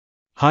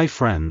Hi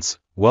friends,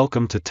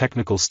 welcome to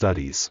Technical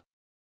Studies.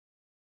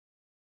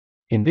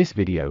 In this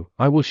video,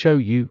 I will show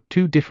you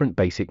two different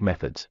basic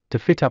methods to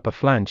fit up a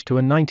flange to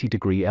a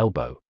 90-degree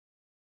elbow.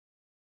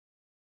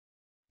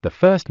 The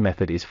first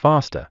method is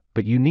faster,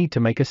 but you need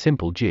to make a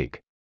simple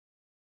jig.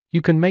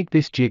 You can make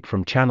this jig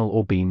from channel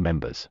or beam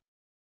members.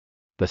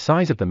 The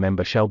size of the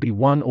member shall be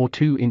 1 or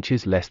 2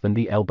 inches less than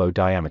the elbow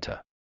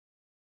diameter.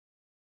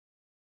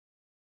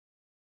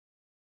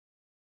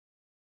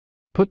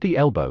 Put the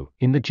elbow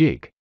in the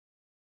jig.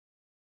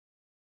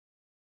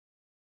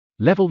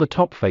 Level the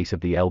top face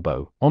of the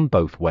elbow on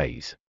both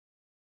ways.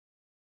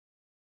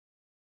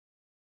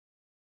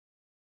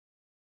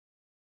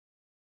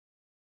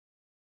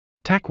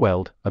 Tack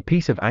weld a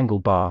piece of angle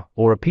bar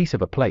or a piece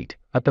of a plate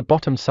at the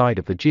bottom side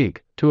of the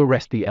jig to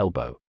arrest the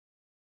elbow.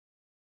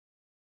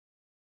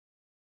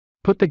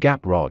 Put the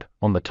gap rod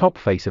on the top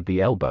face of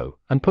the elbow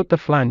and put the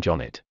flange on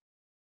it.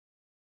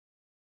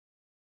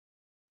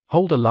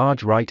 Hold a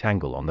large right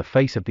angle on the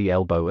face of the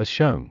elbow as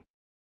shown.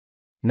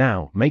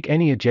 Now, make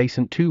any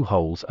adjacent 2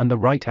 holes and the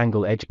right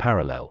angle edge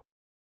parallel.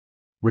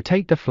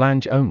 Rotate the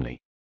flange only.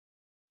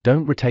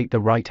 Don't rotate the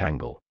right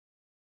angle.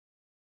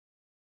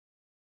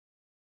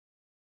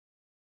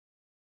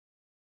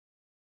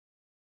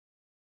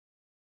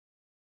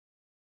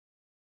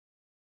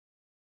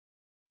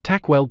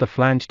 Tack weld the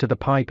flange to the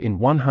pipe in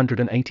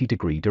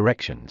 180-degree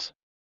directions.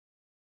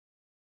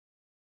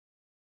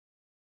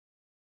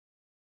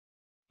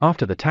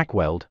 After the tack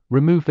weld,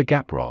 remove the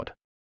gap rod.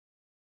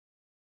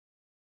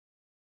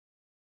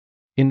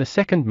 In the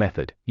second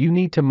method, you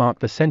need to mark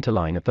the center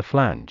line of the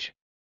flange.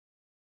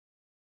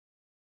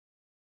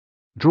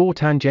 Draw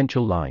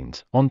tangential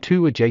lines on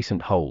 2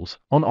 adjacent holes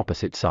on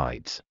opposite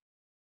sides.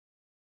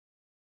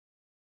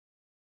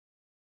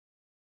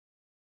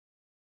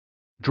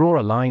 Draw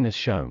a line as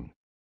shown.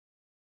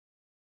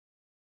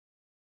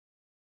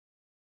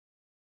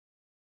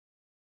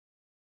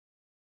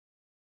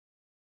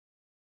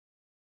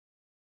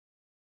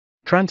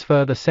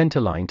 Transfer the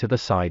center line to the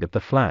side of the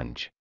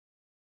flange.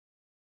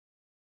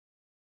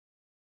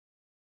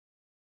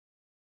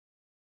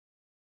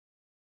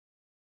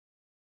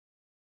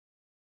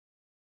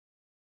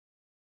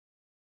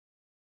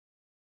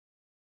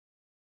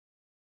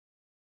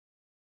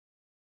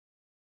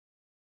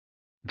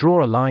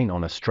 Draw a line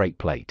on a straight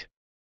plate.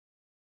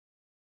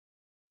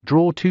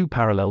 Draw 2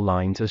 parallel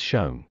lines as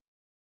shown.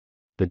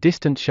 The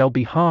distance shall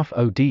be half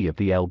OD of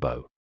the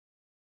elbow.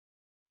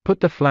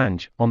 Put the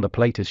flange on the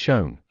plate as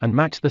shown and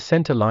match the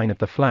center line of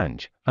the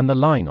flange and the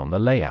line on the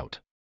layout.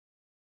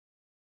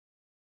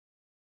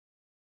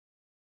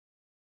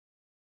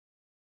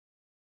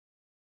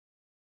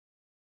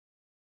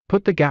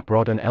 Put the gap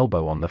rod and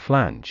elbow on the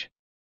flange.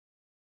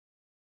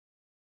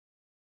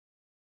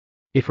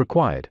 If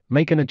required,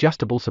 make an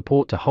adjustable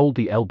support to hold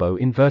the elbow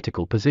in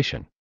vertical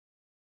position.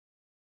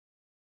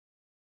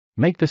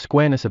 Make the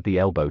squareness of the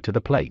elbow to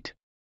the plate.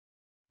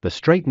 The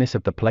straightness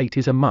of the plate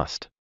is a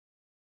must.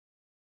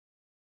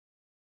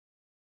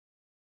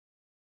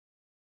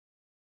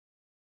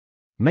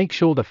 Make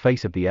sure the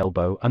face of the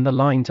elbow and the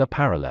lines are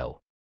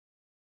parallel.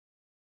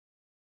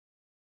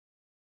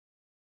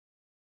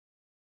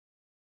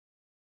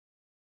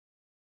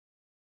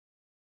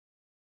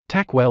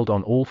 Tack weld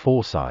on all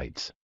 4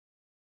 sides.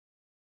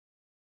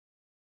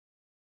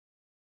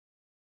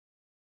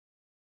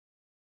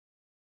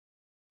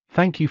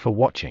 Thank you for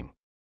watching.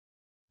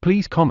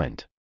 Please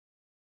comment.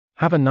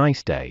 Have a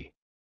nice day.